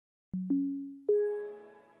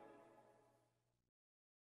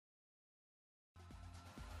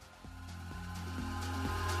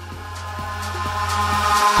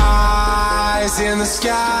in the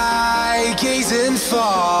sky, gazing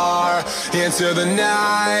far into the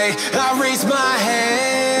night. I raise my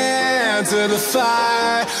hand to the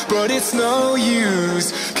fire, but it's no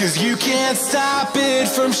use, 'cause you can't stop it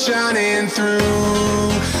from shining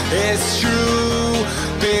through. It's true,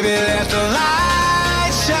 baby, let the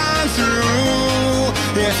light shine through.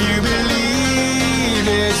 If you believe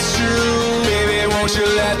it's true, baby, won't you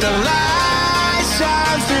let the light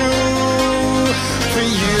shine through for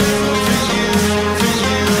you, for you, for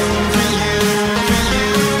you, for you, for you,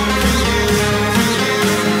 for you, for you,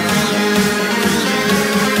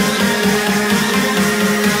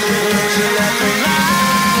 won't you let the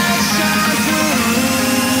light shine through.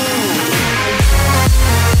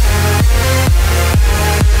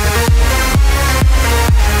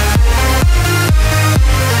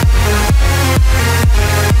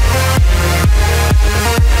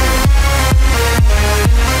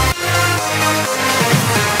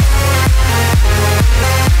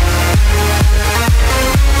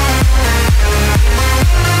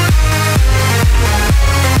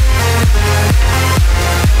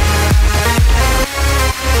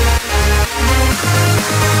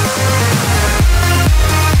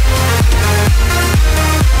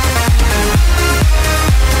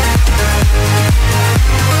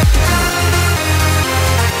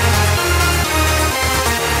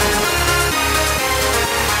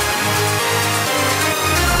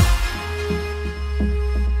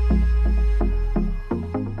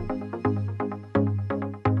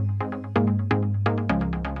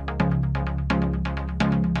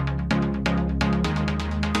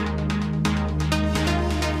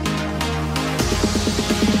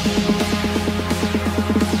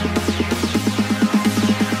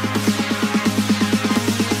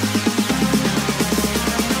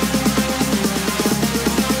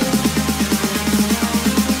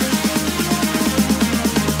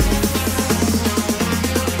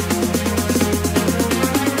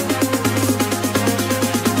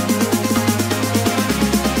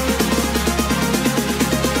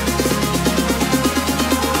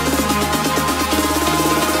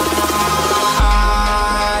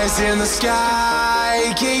 In the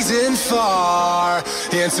sky, gazing far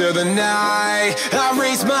into the night. I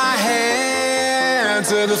raise my hand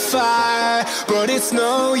to the fire, but it's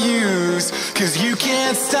no use, 'cause you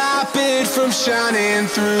can't stop it from shining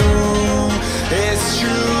through. It's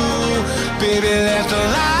true, baby, let the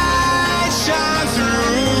light shine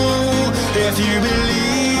through. If you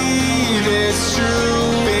believe it's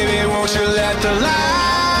true, baby, won't you let the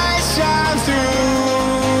light shine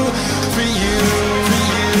through for you.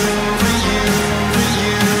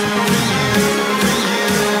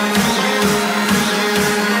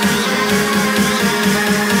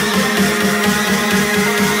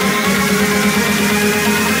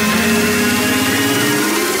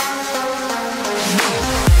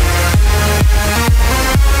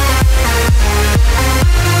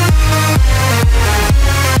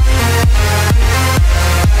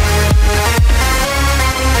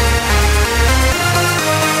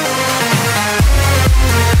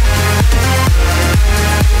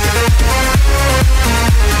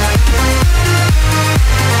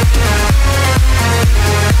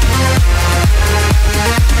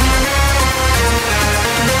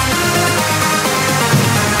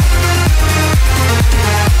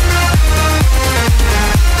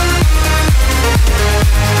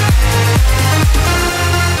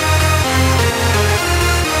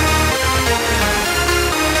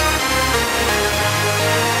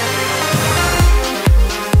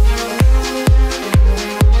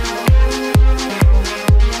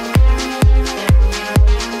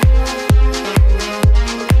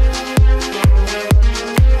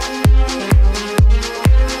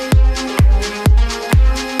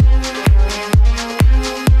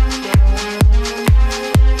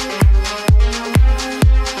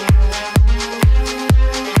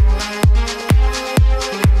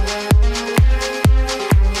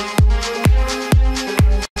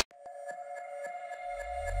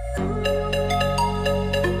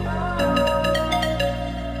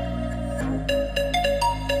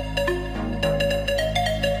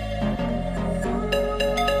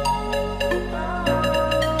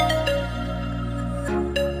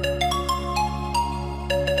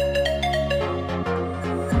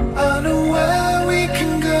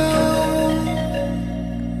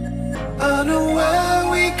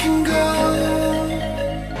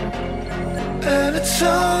 It's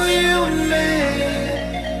all you and me.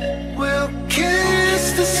 We'll kiss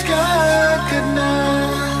the sky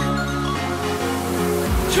goodnight.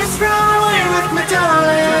 Just run away with me,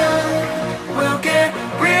 darling. We'll get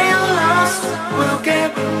real lost. We'll get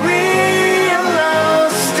real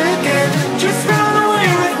lost again. Just run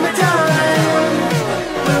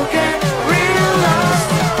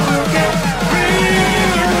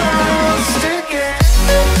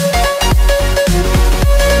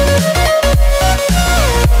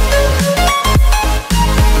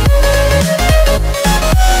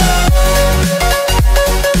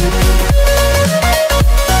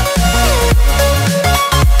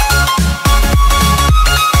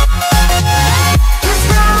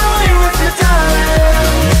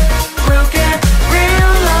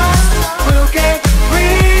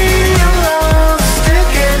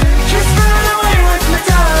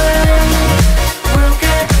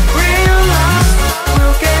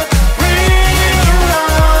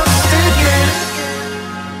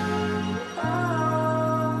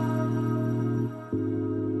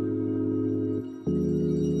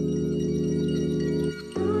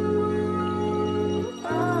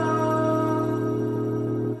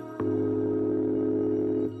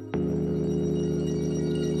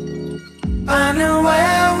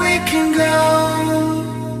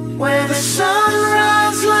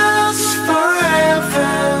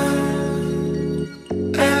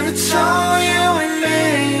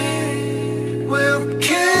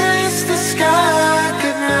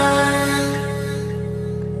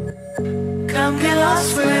Come get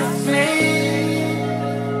lost with me.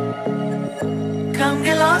 Come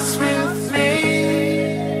get lost with me.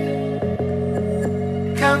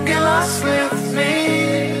 Come get lost with me.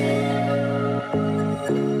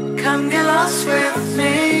 Come get lost with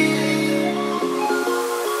me.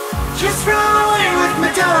 Just run away with me,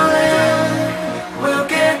 darling. We'll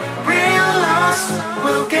get real lost.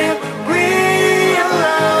 We'll get real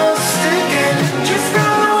lost again. Just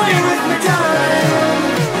run away with me, darling.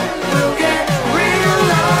 We'll get real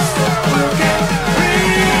lost. We'll get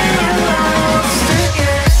real lost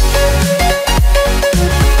again.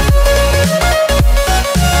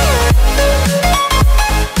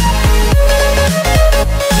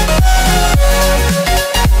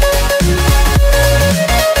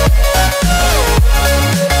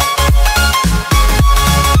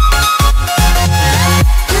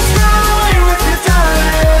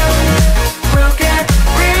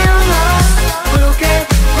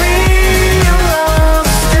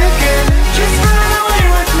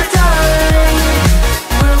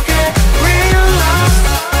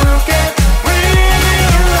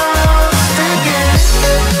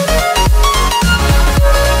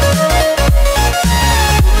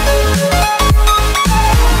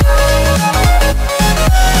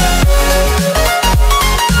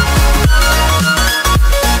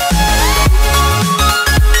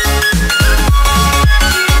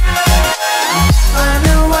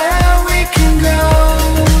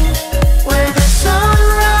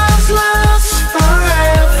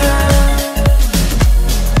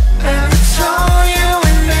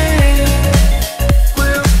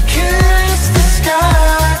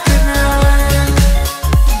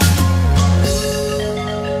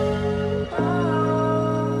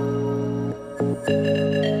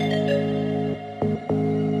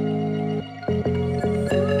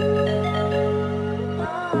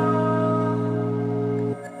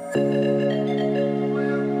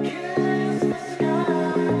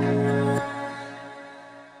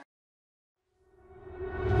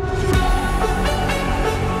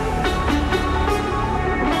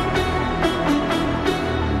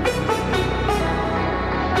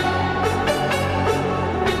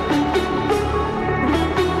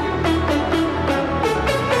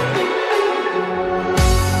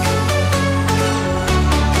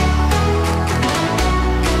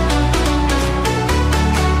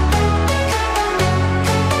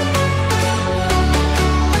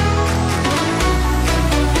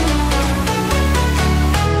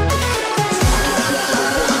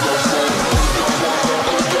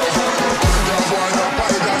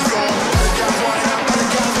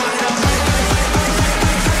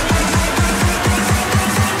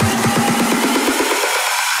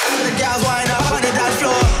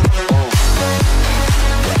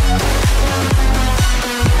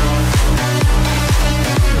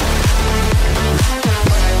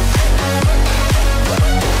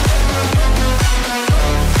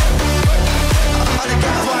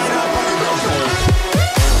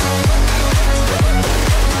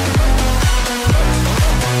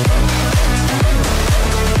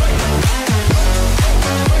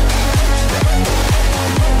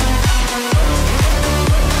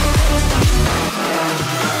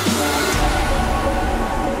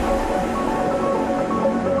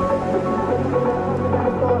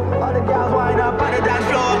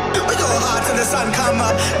 sun come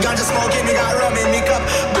up. Ganja smoking, we got rum in me